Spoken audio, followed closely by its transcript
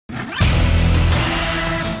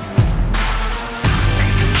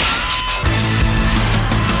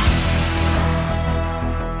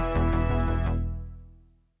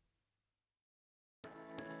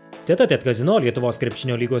Tete-a-Tete kazino Lietuvos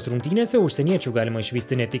krepšinio lygos rungtynėse užsieniečių galima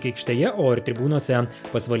išvysti ne tik aikštėje, o ir tribūnose.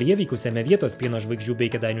 Pasvalyje vykusiame vietos pieno žvaigždžių bei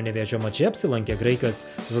Kėdainių Nevėžio mače apsilankė graikas,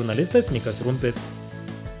 žurnalistas Nikas Rumpis.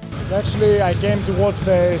 Actually, I came to watch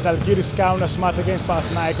the Žalgiris Kaunas match against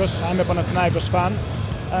Panathinaikos. I'm a Panathinaikos fan,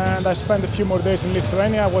 and I spent a few more days in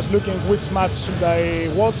Lithuania. I was looking which match should I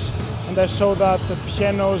watch, and I saw that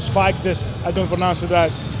Pieno's Vaikses, I don't pronounce it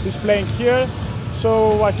right, is playing here.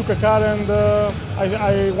 So I took a car and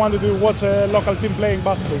I wanted to watch a local team playing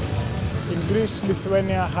basketball. In Greece,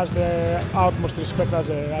 Lithuania has the utmost respect as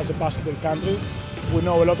a basketball country. We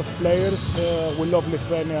know a lot of players, we love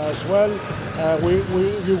Lithuania as well.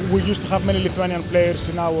 We used to have many Lithuanian players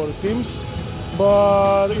in our teams,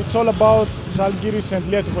 but it's all about Žalgiris and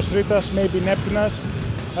Lietuvos, maybe Neptunas.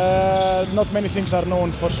 Not many things are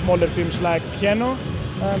known for smaller teams like Pieno,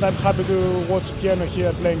 and I'm happy to watch Pieno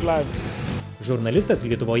here playing live. Žurnalistas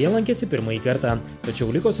Lietuvoje lankėsi pirmąjį kartą,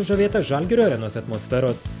 tačiau liko sužavėta Žalgirio arenos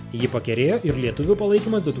atmosferos. Jį pakerėjo ir lietuvių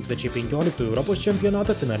palaikymas 2015 Europos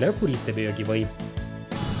čempionato finale, kurį stebėjo gyvai.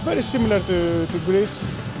 It's very similar to Greece.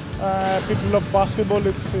 People love basketball.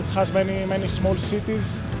 It has many small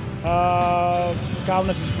cities.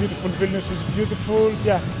 Kaunas is beautiful, Vilnius is beautiful.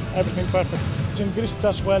 Yeah, everything perfect. In Greece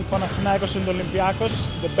as well, Panathinaikos and Olympiakos,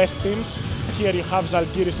 the best teams. Here you have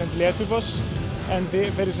Žalgiris and Lietuvos. And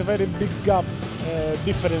there is a very big gap,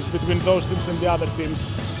 difference between those teams and the other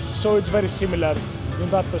teams. So it's very similar in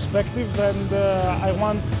that perspective, and I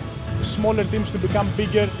want smaller teams to become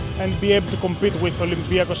bigger and be able to compete with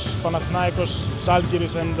Olympiakos, Panathinaikos,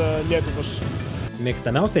 Žalgiris and Lietuvos.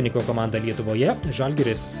 Mėgstamiausia Niko komanda Lietuvoje –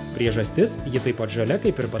 Žalgiris. Priežastis – ji taip pat žalia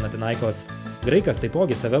kaip ir Panathinaikos. Graikas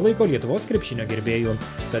taipogi save laiko Lietuvos krepšinio gerbėjų,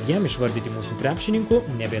 tad jam išvardyti mūsų krepšininkų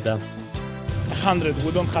ne bėda. 100,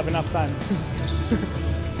 we don't have enough time.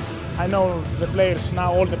 I know the players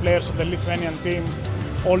now, all the players of the Lithuanian team,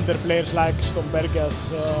 older players like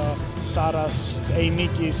Stombergas, Saras,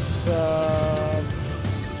 Einikis,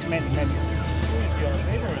 many. Who is your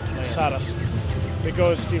favorite player? Saras,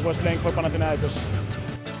 because he was playing for Panathinaikos.